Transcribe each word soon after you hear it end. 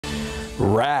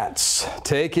Rats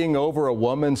taking over a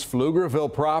woman's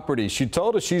Pflugerville property. She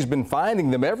told us she's been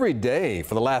finding them every day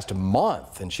for the last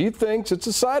month, and she thinks it's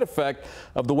a side effect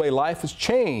of the way life has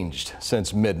changed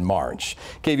since mid-March.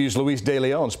 KVUE's Luis De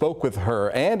Leon spoke with her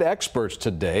and experts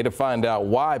today to find out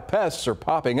why pests are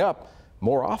popping up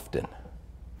more often.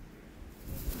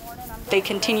 They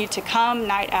continue to come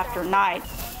night after night.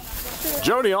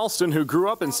 Jody Alston, who grew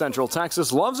up in Central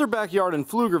Texas, loves her backyard in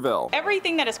Pflugerville.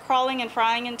 Everything that is crawling and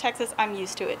frying in Texas, I'm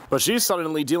used to it. But she's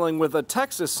suddenly dealing with a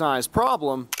Texas-sized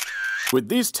problem with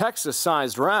these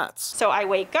Texas-sized rats. So I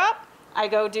wake up, I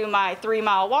go do my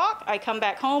 3-mile walk, I come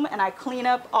back home, and I clean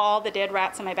up all the dead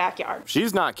rats in my backyard.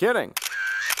 She's not kidding.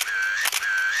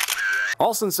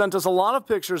 Alston sent us a lot of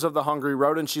pictures of the hungry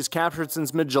rodents she's captured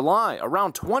since mid-July,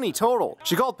 around 20 total.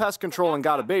 She called pest control and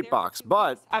got a bait box,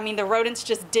 but I mean, the rodents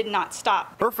just did not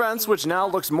stop. Her fence, which now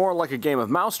looks more like a game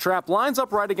of mousetrap, lines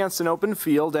up right against an open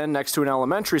field and next to an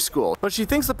elementary school. But she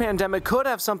thinks the pandemic could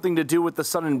have something to do with the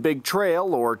sudden big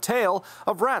trail or tail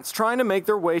of rats trying to make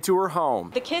their way to her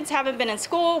home. The kids haven't been in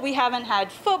school, we haven't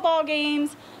had football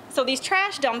games. So these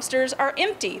trash dumpsters are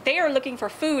empty. They are looking for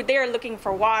food, they are looking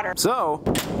for water. So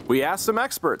we asked some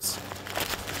experts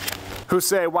who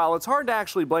say while it's hard to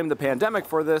actually blame the pandemic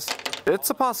for this,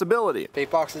 it's a possibility. Bait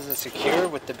boxes are secure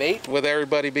with the bait. With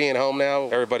everybody being home now,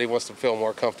 everybody wants to feel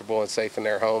more comfortable and safe in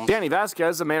their home. Danny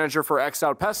Vasquez, a manager for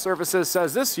X-Out Pest Services,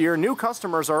 says this year new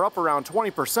customers are up around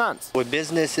 20%. With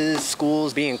businesses,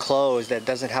 schools being closed that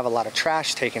doesn't have a lot of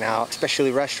trash taken out,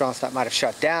 especially restaurants that might have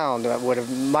shut down, that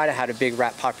might have had a big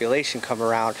rat population come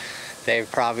around, they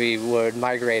probably would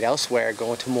migrate elsewhere,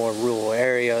 go into more rural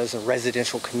areas and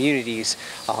residential communities,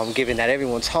 given that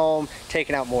everyone's home,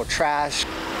 taking out more trash.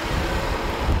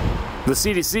 The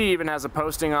CDC even has a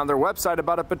posting on their website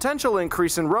about a potential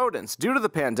increase in rodents due to the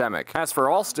pandemic. As for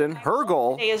Alston, her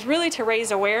goal is really to raise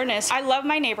awareness. I love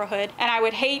my neighborhood, and I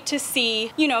would hate to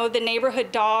see, the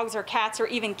neighborhood dogs or cats or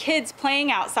even kids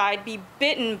playing outside be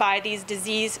bitten by these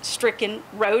disease-stricken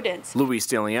rodents. Luis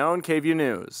De Leon, KVUE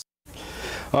News.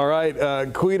 All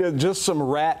right, Quita, just some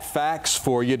rat facts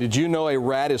for you. Did you know a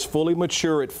rat is fully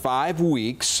mature at 5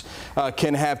 weeks,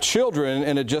 can have children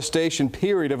in a gestation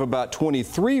period of about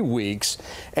 23 weeks,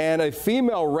 and a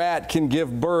female rat can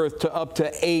give birth to up to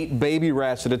 8 baby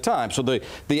rats at a time. So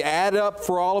the add up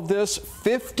for all of this,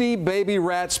 50 baby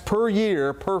rats per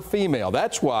year per female.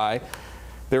 That's why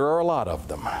there are a lot of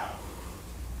them.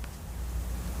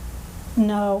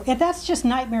 No, that's just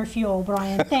nightmare fuel,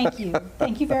 Brian. Thank you.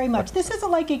 Thank you very much. This isn't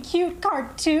like a cute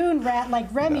cartoon rat like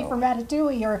Remy from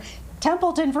Ratatouille or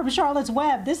Templeton from Charlotte's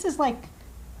Web. This is like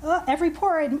every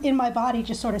pore in my body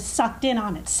just sort of sucked in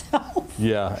on itself.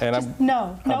 Yeah, and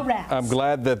no rats. I'm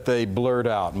glad that they blurred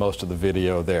out most of the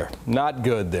video there. Not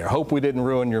good there. Hope we didn't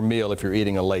ruin your meal if you're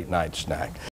eating a late night snack.